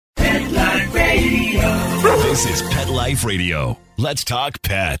This is Pet Life Radio. Let's talk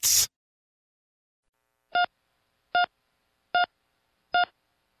pets.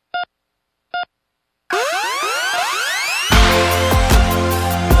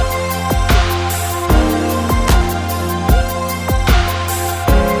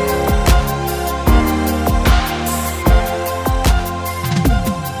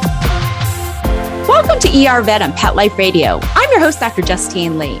 Welcome to ER Vet on Pet Life Radio. I'm your host, Dr.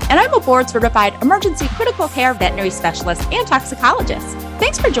 Justine Lee, and I'm a board-certified emergency critical care veterinary specialist and toxicologist.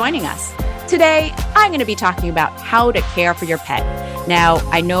 Thanks for joining us. Today, I'm going to be talking about how to care for your pet. Now,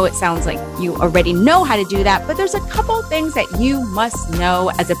 I know it sounds like you already know how to do that, but there's a couple things that you must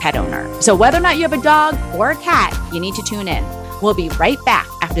know as a pet owner. So whether or not you have a dog or a cat, you need to tune in. We'll be right back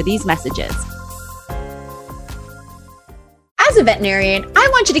after these messages. As a veterinarian, I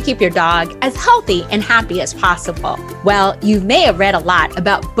want you to keep your dog as healthy and happy as possible. Well, you may have read a lot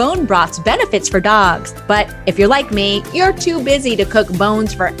about bone broth's benefits for dogs, but if you're like me, you're too busy to cook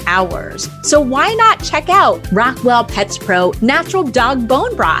bones for hours. So why not check out Rockwell Pets Pro Natural Dog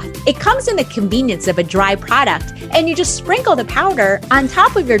Bone Broth? It comes in the convenience of a dry product, and you just sprinkle the powder on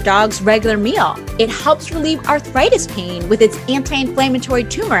top of your dog's regular meal. It helps relieve arthritis pain with its anti-inflammatory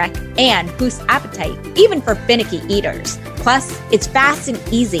turmeric and boosts appetite, even for finicky eaters. Plus, it's fast and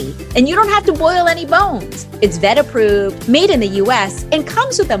easy, and you don't have to boil any bones. It's vet approved, made in the US, and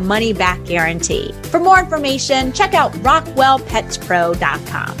comes with a money-back guarantee. For more information, check out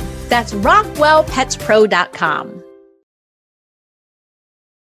rockwellpetspro.com. That's rockwellpetspro.com.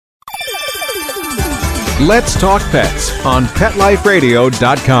 Let's Talk Pets on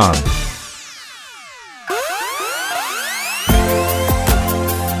PetLifeRadio.com.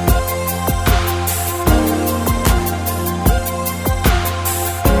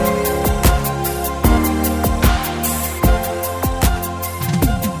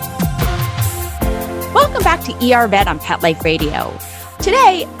 Back to ER Vet on Pet Life Radio.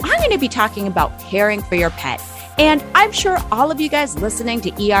 Today, I'm going to be talking about caring for your pet. And I'm sure all of you guys listening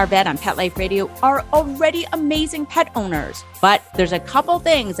to ER Vet on Pet Life Radio are already amazing pet owners. But there's a couple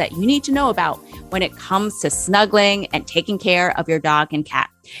things that you need to know about when it comes to snuggling and taking care of your dog and cat.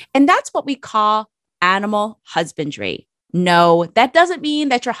 And that's what we call animal husbandry. No, that doesn't mean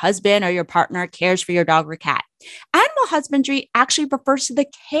that your husband or your partner cares for your dog or cat. Animal husbandry actually refers to the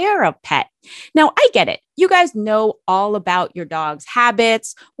care of pet. Now, I get it. You guys know all about your dog's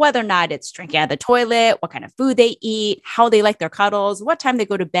habits, whether or not it's drinking out of the toilet, what kind of food they eat, how they like their cuddles, what time they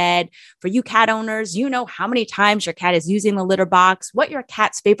go to bed. For you cat owners, you know how many times your cat is using the litter box, what your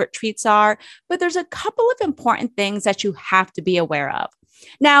cat's favorite treats are. But there's a couple of important things that you have to be aware of.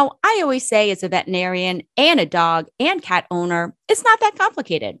 Now, I always say as a veterinarian and a dog and cat owner, it's not that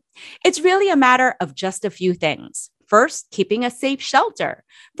complicated. It's really a matter of just a few things. First, keeping a safe shelter.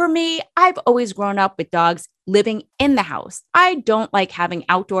 For me, I've always grown up with dogs living in the house. I don't like having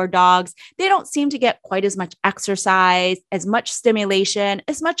outdoor dogs. They don't seem to get quite as much exercise, as much stimulation,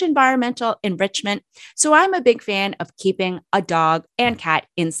 as much environmental enrichment. So I'm a big fan of keeping a dog and cat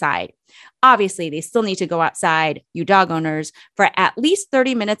inside. Obviously, they still need to go outside, you dog owners, for at least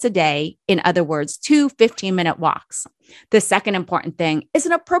 30 minutes a day. In other words, 2 15-minute walks. The second important thing is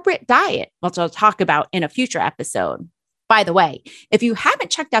an appropriate diet, which I'll talk about in a future episode. By the way, if you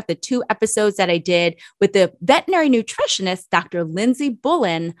haven't checked out the 2 episodes that I did with the veterinary nutritionist, Dr. Lindsay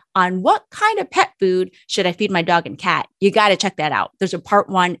Bullen, on what kind of pet food should I feed my dog and cat, you got to check that out. There's a part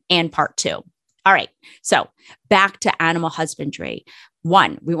 1 and part 2. All right, so back to animal husbandry.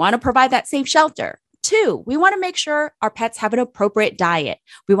 1, we want to provide that safe shelter. 2, we want to make sure our pets have an appropriate diet.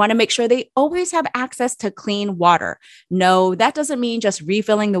 We want to make sure they always have access to clean water. No, that doesn't mean just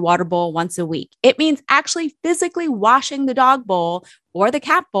refilling the water bowl once a week. It means actually physically washing the dog bowl or the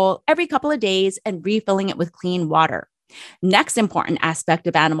cat bowl every couple of days and refilling it with clean water. Next important aspect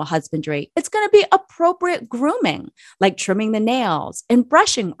of animal husbandry, it's going to be appropriate grooming, like trimming the nails and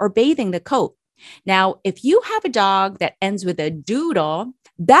brushing or bathing the coat. Now, if you have a dog that ends with a doodle,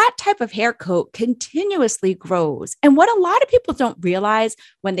 that type of hair coat continuously grows. And what a lot of people don't realize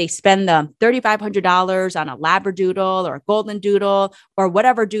when they spend the $3,500 on a Labradoodle or a Golden Doodle or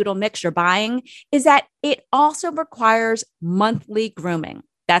whatever doodle mix you're buying is that it also requires monthly grooming.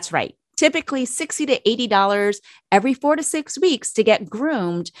 That's right. Typically $60 to $80 every 4 to 6 weeks to get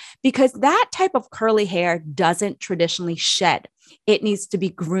groomed because that type of curly hair doesn't traditionally shed. It needs to be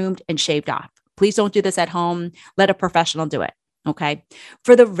groomed and shaved off. Please don't do this at home. Let a professional do it. Okay.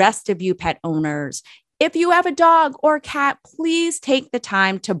 For the rest of you pet owners, If you have a dog or a cat, please take the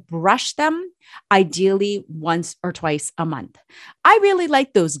time to brush them, ideally once or twice a month. I really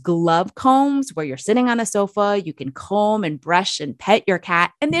like those glove combs where you're sitting on a sofa, you can comb and brush and pet your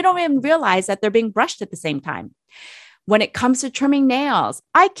cat, and they don't even realize that they're being brushed at the same time. When it comes to trimming nails,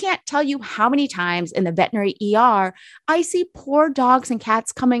 I can't tell you how many times in the veterinary ER, I see poor dogs and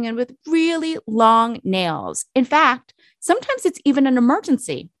cats coming in with really long nails. In fact, sometimes it's even an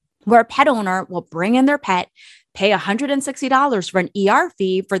emergency where a pet owner will bring in their pet, pay $160 for an ER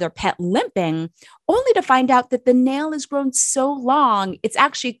fee for their pet limping, only to find out that the nail has grown so long, it's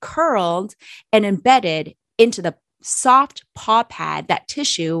actually curled and embedded into the soft paw pad, that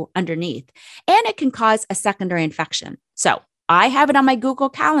tissue underneath, and it can cause a secondary infection. So I have it on my Google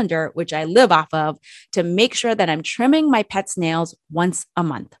Calendar, which I live off of, to make sure that I'm trimming my pet's nails once a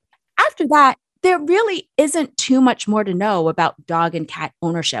month. After that, there really isn't too much more to know about dog and cat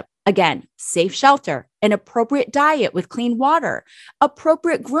ownership. Again, safe shelter, an appropriate diet with clean water,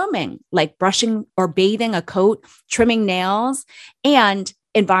 appropriate grooming, like brushing or bathing a coat, trimming nails, and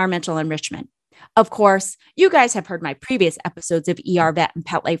environmental enrichment. Of course, you guys have heard my previous episodes of ER Vet and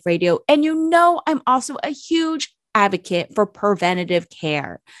Pet Life Radio, and you know I'm also a huge advocate for preventative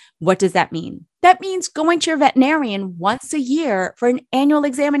care. What does that mean? That means going to your veterinarian once a year for an annual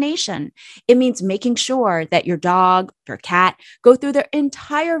examination. It means making sure that your dog, your cat go through their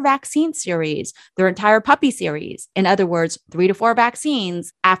entire vaccine series, their entire puppy series. In other words, 3 to 4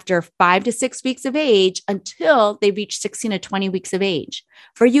 vaccines after 5 to 6 weeks of age until they reach 16 to 20 weeks of age.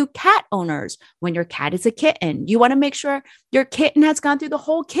 For you cat owners, when your cat is a kitten, you want to make sure your kitten has gone through the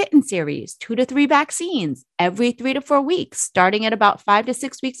whole kitten series, 2 to 3 vaccines every 3 to 4 weeks, starting at about 5 to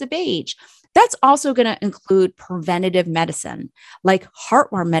 6 weeks of age. That's also going to include preventative medicine, like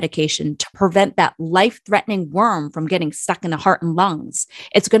heartworm medication to prevent that life-threatening worm from getting stuck in the heart and lungs.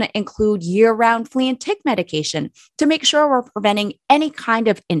 It's going to include year-round flea and tick medication to make sure we're preventing any kind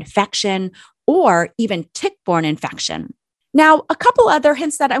of infection or even tick-borne infection. Now, a couple other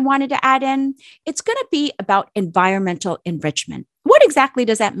hints that I wanted to add in. It's going to be about environmental enrichment. What exactly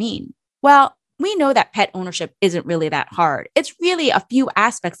does that mean? Well, we know that pet ownership isn't really that hard. It's really a few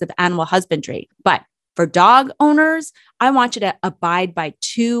aspects of animal husbandry. But for dog owners, I want you to abide by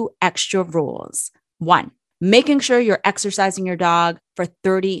 2 extra rules. 1, making sure you're exercising your dog for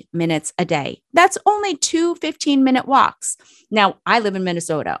 30 minutes a day. That's only 2 15-minute walks. Now, I live in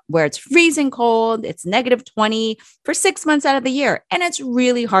Minnesota where it's freezing cold, it's -20 for 6 months out of the year, and it's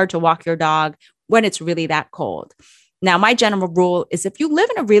really hard to walk your dog when it's really that cold. Now, my general rule is if you live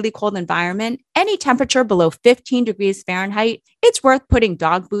in a really cold environment, any temperature below 15 degrees Fahrenheit, it's worth putting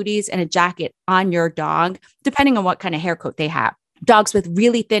dog booties and a jacket on your dog, depending on what kind of hair coat they have. Dogs with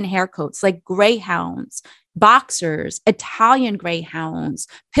really thin hair coats like greyhounds, boxers, Italian greyhounds,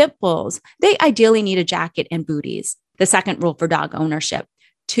 pit bulls, they ideally need a jacket and booties. The second rule for dog ownership,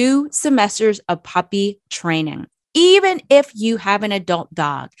 2 semesters of puppy training. Even if you have an adult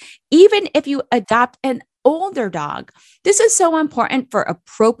dog, even if you adopt an older dog. This is so important for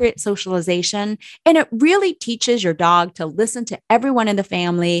appropriate socialization, and it really teaches your dog to listen to everyone in the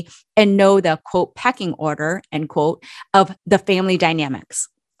family and know the quote pecking order, end quote, of the family dynamics.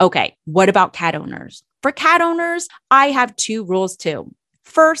 Okay, what about cat owners? For cat owners, I have 2 rules too.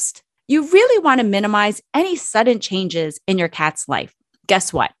 First, you really want to minimize any sudden changes in your cat's life.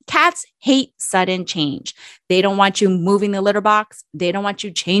 Guess what? Cats hate sudden change. They don't want you moving the litter box. They don't want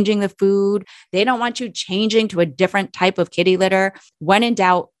you changing the food. They don't want you changing to a different type of kitty litter. When in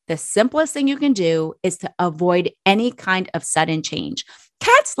doubt, the simplest thing you can do is to avoid any kind of sudden change.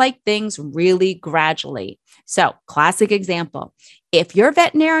 Cats like things really gradually. So, classic example. If your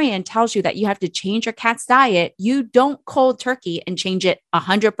veterinarian tells you that you have to change your cat's diet, you don't cold turkey and change it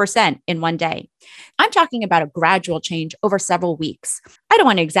 100% in one day. I'm talking about a gradual change over several weeks. I don't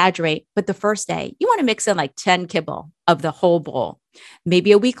want to exaggerate, but the first day, you want to mix in like 10 kibble of the whole bowl.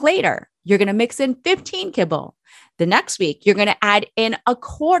 Maybe a week later, you're going to mix in 15 kibble. The next week, you're going to add in a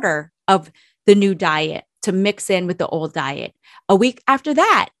quarter of the new diet to mix in with the old diet. A week after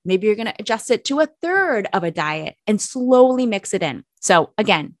that, maybe you're going to adjust it to a third of a diet and slowly mix it in. So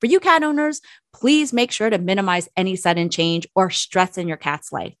again, for you cat owners, please make sure to minimize any sudden change or stress in your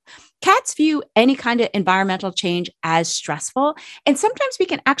cat's life. Cats view any kind of environmental change as stressful, and sometimes we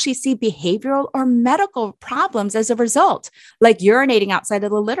can actually see behavioral or medical problems as a result, like urinating outside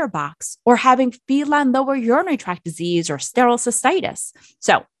of the litter box or having feline lower urinary tract disease or sterile cystitis.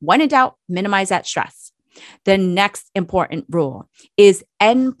 So when in doubt, minimize that stress. The next important rule is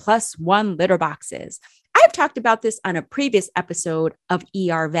N+1 litter boxes. I've talked about this on a previous episode of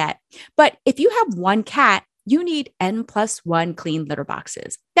ER Vet, but if you have one cat, you need N+1 clean litter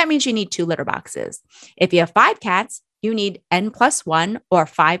boxes. That means you need 2 litter boxes. If you have 5 cats, you need N+1 or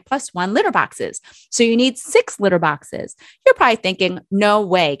 5+1 litter boxes. So you need 6 litter boxes. You're probably thinking, no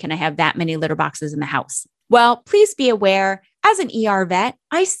way can I have that many litter boxes in the house. Well, please be aware, as an ER vet,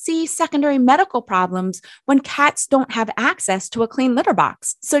 I see secondary medical problems when cats don't have access to a clean litter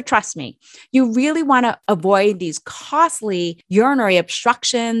box. So trust me, you really want to avoid these costly urinary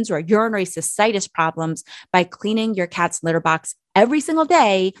obstructions or urinary cystitis problems by cleaning your cat's litter box every single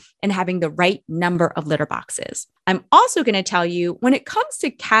day and having the right number of litter boxes. I'm also going to tell you, when it comes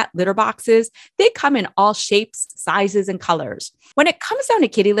to cat litter boxes, they come in all shapes, sizes, and colors. When it comes down to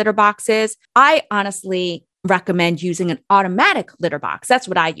kitty litter boxes, I honestly recommend using an automatic litter box. That's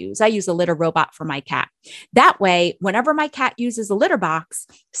what I use. I use a litter robot for my cat. That way, whenever my cat uses a litter box,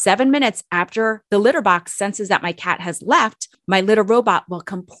 7 minutes after the litter box senses that my cat has left, my litter robot will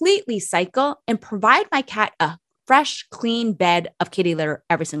completely cycle and provide my cat a fresh, clean bed of kitty litter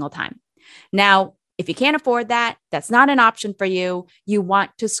every single time. Now, if you can't afford that, that's not an option for you. You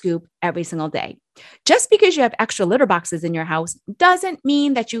want to scoop every single day. Just because you have extra litter boxes in your house doesn't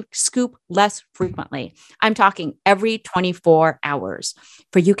mean that you scoop less frequently. I'm talking every 24 hours.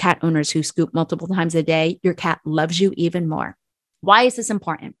 For you cat owners who scoop multiple times a day, your cat loves you even more. Why is this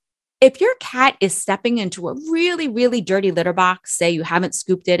important? If your cat is stepping into a really, really dirty litter box, say you haven't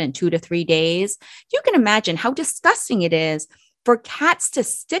scooped it in 2 to 3 days, you can imagine how disgusting it is for cats to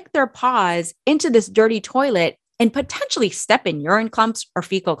stick their paws into this dirty toilet and potentially step in urine clumps or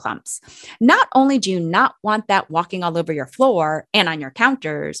fecal clumps. Not only do you not want that walking all over your floor and on your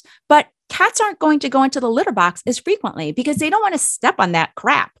counters, but cats aren't going to go into the litter box as frequently because they don't want to step on that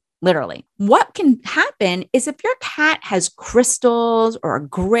crap. Literally. What can happen is if your cat has crystals or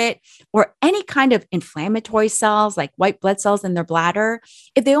grit or any kind of inflammatory cells like white blood cells in their bladder,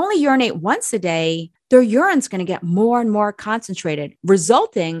 if they only urinate once a day, their urine's going to get more and more concentrated,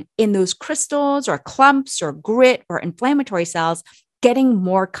 resulting in those crystals or clumps or grit or inflammatory cells getting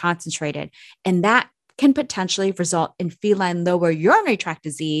more concentrated. And that can potentially result in feline lower urinary tract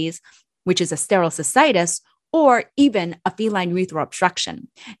disease, which is a sterile cystitis, or even a feline urethral obstruction.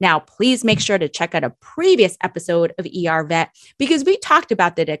 Now, please make sure to check out a previous episode of ER Vet because we talked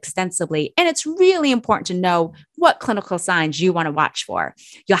about that extensively, and it's really important to know what clinical signs you want to watch for.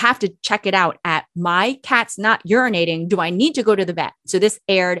 You'll have to check it out at My Cat's Not Urinating, Do I Need to Go to the Vet? So this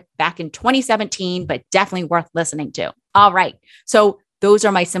aired back in 2017, but definitely worth listening to. All right, so those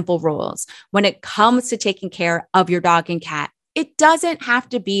are my simple rules. When it comes to taking care of your dog and cat, it doesn't have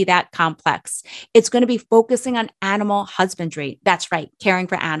to be that complex. It's going to be focusing on animal husbandry. That's right, caring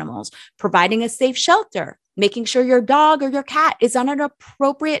for animals, providing a safe shelter, making sure your dog or your cat is on an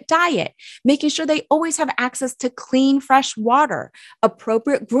appropriate diet, making sure they always have access to clean, fresh water,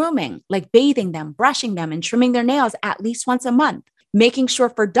 appropriate grooming, like bathing them, brushing them, and trimming their nails at least once a month. Making sure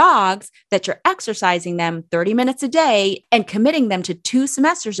for dogs that you're exercising them 30 minutes a day and committing them to 2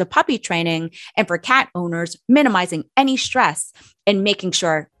 semesters of puppy training. And for cat owners, minimizing any stress and making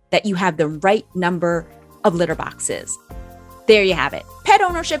sure that you have the right number of litter boxes. There you have it. Pet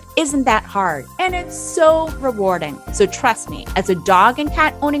ownership isn't that hard, and it's so rewarding. So trust me, as a dog and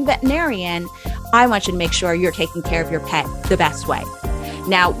cat owning veterinarian, I want you to make sure you're taking care of your pet the best way.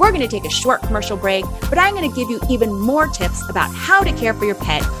 Now, we're going to take a short commercial break, but I'm going to give you even more tips about how to care for your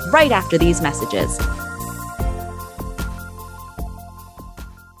pet right after these messages.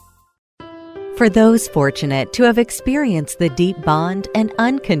 For those fortunate to have experienced the deep bond and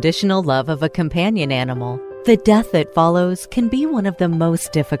unconditional love of a companion animal, the death that follows can be one of the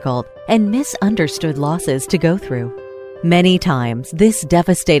most difficult and misunderstood losses to go through. Many times, this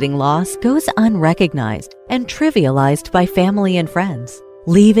devastating loss goes unrecognized and trivialized by family and friends,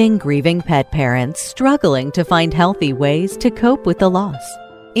 leaving grieving pet parents struggling to find healthy ways to cope with the loss.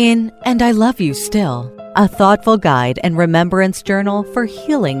 In And I Love You Still, a thoughtful guide and remembrance journal for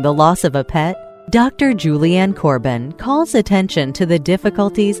healing the loss of a pet, Dr. Julianne Corbin calls attention to the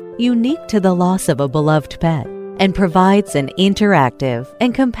difficulties unique to the loss of a beloved pet and provides an interactive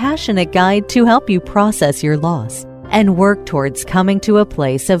and compassionate guide to help you process your loss and work towards coming to a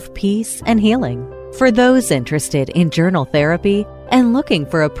place of peace and healing. For those interested in journal therapy and looking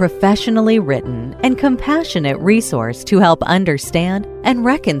for a professionally written and compassionate resource to help understand and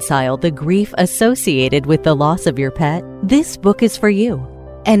reconcile the grief associated with the loss of your pet, this book is for you.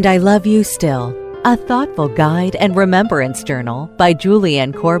 And I Love You Still, a thoughtful guide and remembrance journal by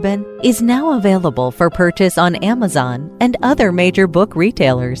Julianne Corbin, is now available for purchase on Amazon and other major book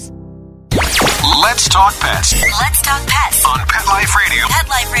retailers. Let's talk pets. Let's talk pets On Pet Life Radio. Pet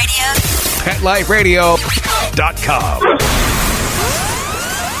Life Radio. PetLifeRadio.com.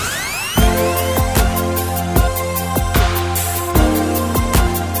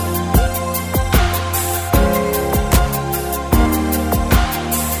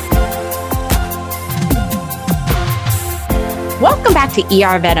 back to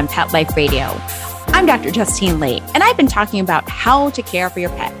ER Vet on Pet Life Radio. I'm Dr. Justine Lee, and I've been talking about how to care for your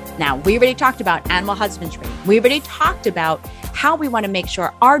pet. Now, we already talked about animal husbandry. We already talked about how we want to make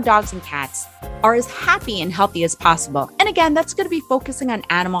sure our dogs and cats are as happy and healthy as possible. And again, that's going to be focusing on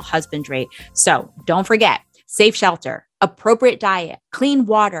animal husbandry. So don't forget, safe shelter, appropriate diet, clean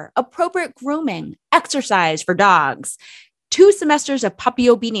water, appropriate grooming, exercise for dogs, 2 semesters of puppy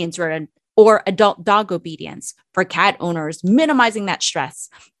obedience or adult dog obedience for cat owners, minimizing that stress,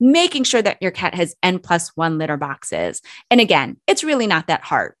 making sure that your cat has N+1 litter boxes. And again, it's really not that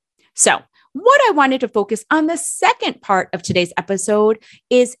hard. So what I wanted to focus on the second part of today's episode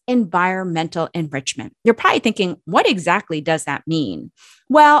is environmental enrichment. You're probably thinking, what exactly does that mean?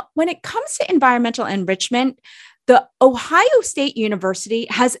 Well, when it comes to environmental enrichment, the Ohio State University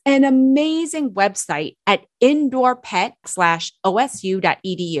has an amazing website at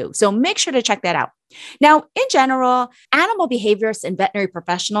indoorpet.osu.edu. So make sure to check that out. Now, in general, animal behaviorists and veterinary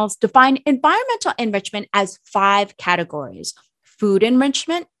professionals define environmental enrichment as 5 categories: food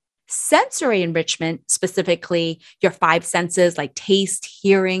enrichment, sensory enrichment, specifically your 5 senses like taste,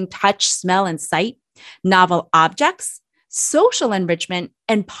 hearing, touch, smell, and sight, novel objects, social enrichment,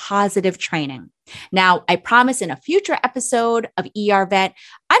 and positive training. Now, I promise in a future episode of ER Vet,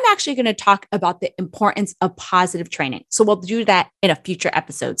 I'm actually going to talk about the importance of positive training. So we'll do that in a future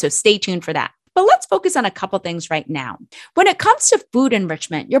episode. So stay tuned for that. But let's focus on a couple things right now. When it comes to food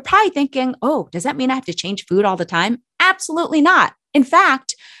enrichment, you're probably thinking, oh, does that mean I have to change food all the time? Absolutely not. In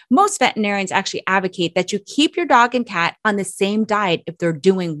fact, most veterinarians actually advocate that you keep your dog and cat on the same diet if they're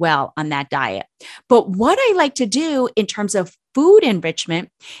doing well on that diet. But what I like to do in terms of food enrichment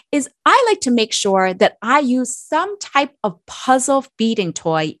is I like to make sure that I use some type of puzzle feeding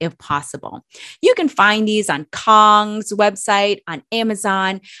toy if possible. You can find these on Kong's website, on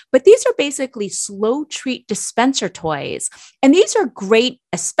Amazon, but these are basically slow treat dispenser toys. And these are great,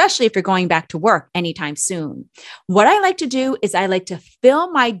 especially if you're going back to work anytime soon. What I like to do is I like to fill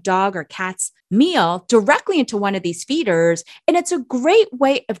my dog or cat's meal directly into one of these feeders. And it's a great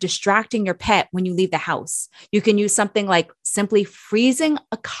way of distracting your pet when you leave the house. You can use something like simply freezing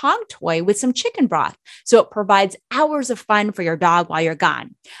a Kong toy with some chicken broth. So it provides hours of fun for your dog while you're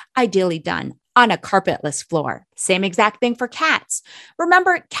gone. Ideally done on a carpetless floor. Same exact thing for cats.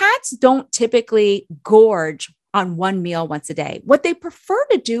 Remember, cats don't typically gorge on one meal once a day. What they prefer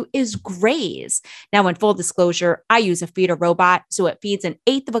to do is graze. Now, in full disclosure, I use a feeder robot, so it feeds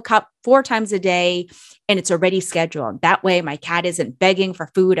 1/8 of a cup 4 times a day, and it's already scheduled. That way, my cat isn't begging for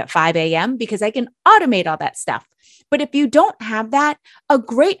food at 5 a.m. because I can automate all that stuff. But if you don't have that, a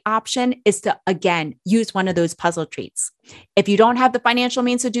great option is to, again, use one of those puzzle treats. If you don't have the financial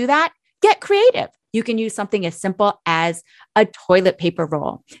means to do that, get creative. You can use something as simple as a toilet paper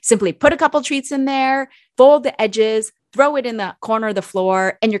roll. Simply put a couple treats in there, fold the edges, throw it in the corner of the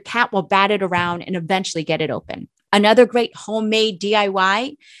floor, and your cat will bat it around and eventually get it open. Another great homemade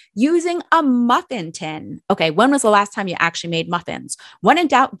DIY, using a muffin tin. Okay, when was the last time you actually made muffins? When in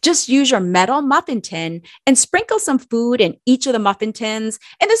doubt, just use your metal muffin tin and sprinkle some food in each of the muffin tins.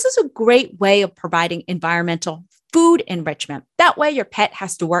 And this is a great way of providing environmental food enrichment. That way your pet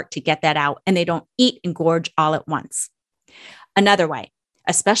has to work to get that out and they don't eat and gorge all at once. Another way,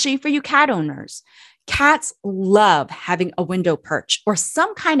 especially for you cat owners, cats love having a window perch or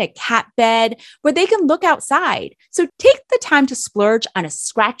some kind of cat bed where they can look outside. So take the time to splurge on a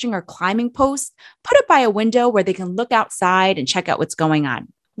scratching or climbing post, put it by a window where they can look outside and check out what's going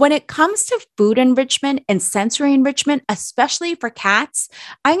on. When it comes to food enrichment and sensory enrichment, especially for cats,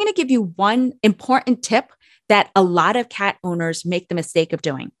 I'm going to give you one important tip that a lot of cat owners make the mistake of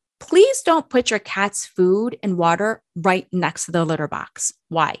doing. Please don't put your cat's food and water right next to the litter box.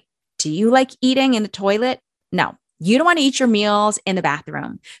 Why? Do you like eating in the toilet? No, you don't want to eat your meals in the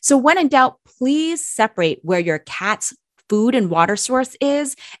bathroom. So when in doubt, please separate where your cat's food and water source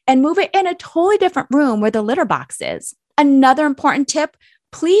is and move it in a totally different room where the litter box is. Another important tip,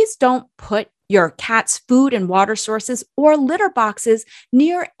 please don't put your cat's food and water sources or litter boxes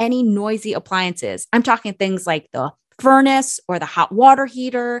near any noisy appliances. I'm talking things like the furnace or the hot water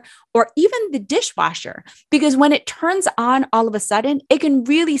heater or even the dishwasher, because when it turns on all of a sudden, it can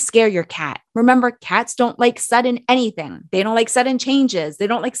really scare your cat. Remember, cats don't like sudden anything. They don't like sudden changes. They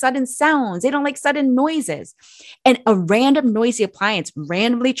don't like sudden sounds. They don't like sudden noises. And a random noisy appliance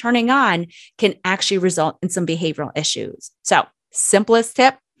randomly turning on can actually result in some behavioral issues. So, simplest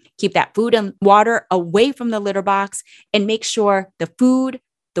tip, keep that food and water away from the litter box and make sure the food,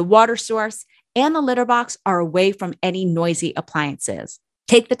 the water source, and the litter box are away from any noisy appliances.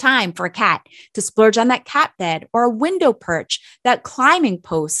 Take the time for a cat to splurge on that cat bed or a window perch, that climbing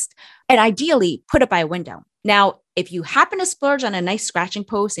post, and ideally put it by a window. Now, if you happen to splurge on a nice scratching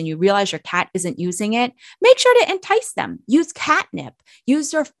post and you realize your cat isn't using it, make sure to entice them. Use catnip.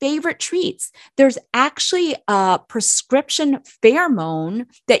 Use their favorite treats. There's actually a prescription pheromone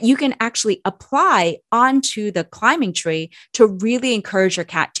that you can actually apply onto the climbing tree to really encourage your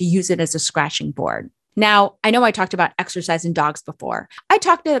cat to use it as a scratching board. Now, I know I talked about exercising dogs before. I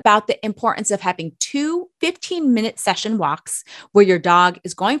talked about the importance of having 2 15-minute session walks where your dog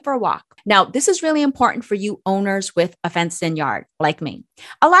is going for a walk. Now, this is really important for you owners with a fenced-in yard, like me.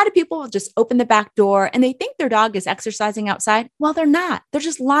 A lot of people will just open the back door and they think their dog is exercising outside. Well, they're not. They're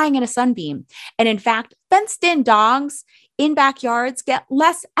just lying in a sunbeam. And in fact, fenced-in dogs in backyards get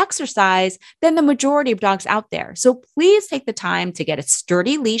less exercise than the majority of dogs out there. So please take the time to get a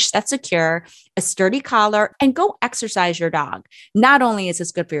sturdy leash that's secure, a sturdy collar, and go exercise your dog. Not only is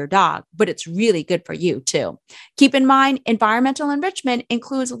this good for your dog, but it's really good for you too. Keep in mind, environmental enrichment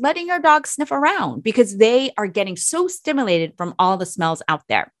includes letting your dog sniff around because they are getting so stimulated from all the smells out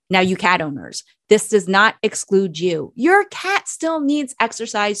there. Now, you cat owners, this does not exclude you. Your cat still needs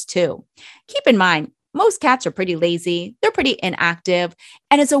exercise too. Keep in mind, most cats are pretty lazy, they're pretty inactive,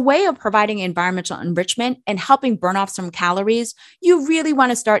 and as a way of providing environmental enrichment and helping burn off some calories, you really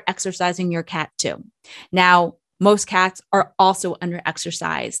want to start exercising your cat too. Now, most cats are also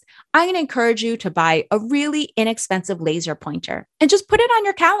under-exercised. I'm going to encourage you to buy a really inexpensive laser pointer and just put it on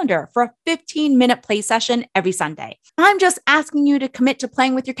your calendar for a 15-minute play session every Sunday. I'm just asking you to commit to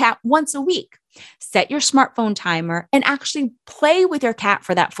playing with your cat once a week. Set your smartphone timer and actually play with your cat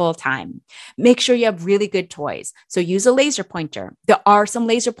for that full time. Make sure you have really good toys. So use a laser pointer. There are some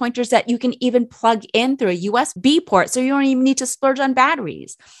laser pointers that you can even plug in through a USB port, so you don't even need to splurge on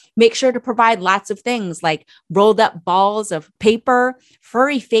batteries. Make sure to provide lots of things like rolled up balls of paper,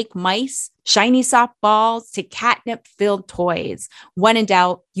 furry fake mice, shiny soft balls, to catnip-filled toys. When in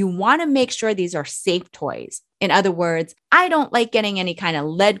doubt, you want to make sure these are safe toys. In other words, I don't like getting any kind of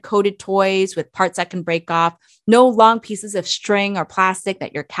lead-coated toys with parts that can break off, no long pieces of string or plastic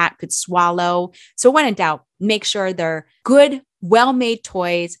that your cat could swallow. So when in doubt, make sure they're good, well-made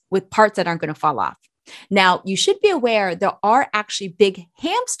toys with parts that aren't going to fall off. Now, you should be aware there are actually big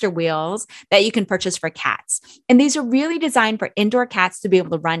hamster wheels that you can purchase for cats. And these are really designed for indoor cats to be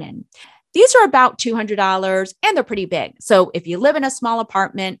able to run in. These are about $200 and they're pretty big. So if you live in a small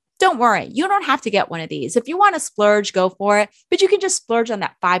apartment, don't worry, you don't have to get one of these. If you want to splurge, go for it, but you can just splurge on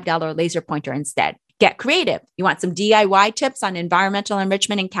that $5 laser pointer instead. Get creative. You want some DIY tips on environmental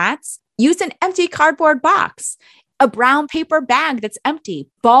enrichment in cats? Use an empty cardboard box, a brown paper bag that's empty,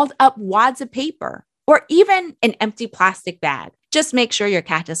 balled up wads of paper, or even an empty plastic bag. Just make sure your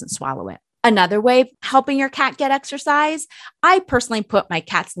cat doesn't swallow it. Another way of helping your cat get exercise, I personally put my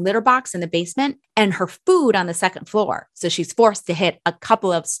cat's litter box in the basement and her food on the second floor. So she's forced to hit a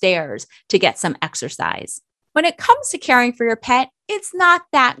couple of stairs to get some exercise. When it comes to caring for your pet, it's not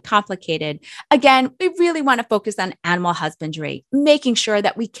that complicated. Again, we really want to focus on animal husbandry, making sure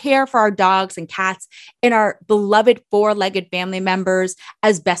that we care for our dogs and cats and our beloved four-legged family members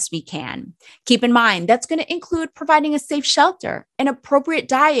as best we can. Keep in mind, that's going to include providing a safe shelter, an appropriate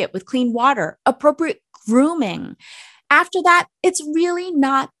diet with clean water, appropriate grooming. After that, it's really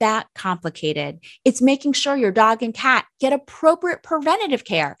not that complicated. It's making sure your dog and cat get appropriate preventative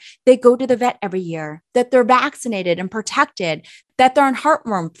care. They go to the vet every year, that they're vaccinated and protected, that they're on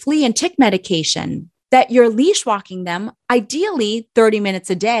heartworm, flea, and tick medication, that you're leash walking them, ideally 30 minutes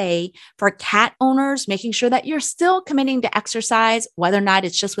a day. For cat owners, making sure that you're still committing to exercise, whether or not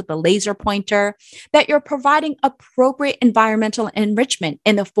it's just with the laser pointer, that you're providing appropriate environmental enrichment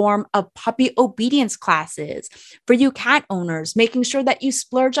in the form of puppy obedience classes. For you cat owners, making sure that you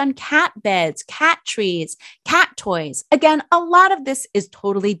splurge on cat beds, cat trees, cat toys. Again, a lot of this is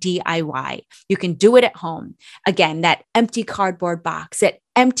totally DIY. You can do it at home. Again, that empty cardboard box, that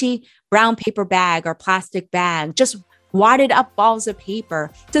empty brown paper bag or plastic bag, just wadded up balls of paper,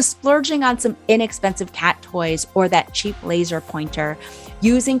 to splurging on some inexpensive cat toys or that cheap laser pointer,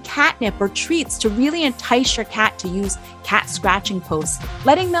 using catnip or treats to really entice your cat to use cat scratching posts,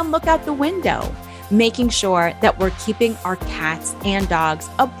 letting them look out the window, making sure that we're keeping our cats and dogs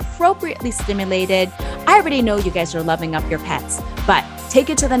appropriately stimulated. I already know you guys are loving up your pets, but take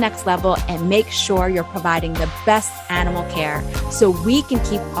it to the next level and make sure you're providing the best animal care so we can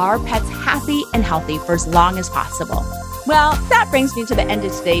keep our pets happy and healthy for as long as possible. Well, that brings me to the end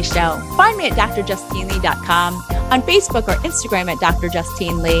of today's show. Find me at drjustinelee.com, on Facebook or Instagram at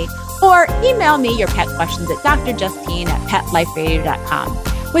drjustinelee, or email me your pet questions at drjustine@petliferadio.com.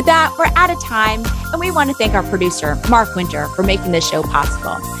 With that, we're out of time, and we want to thank our producer, Mark Winter, for making this show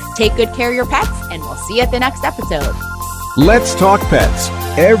possible. Take good care of your pets, and we'll see you at the next episode. Let's Talk Pets,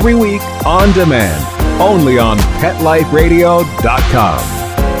 every week on demand. only on PetLifeRadio.com.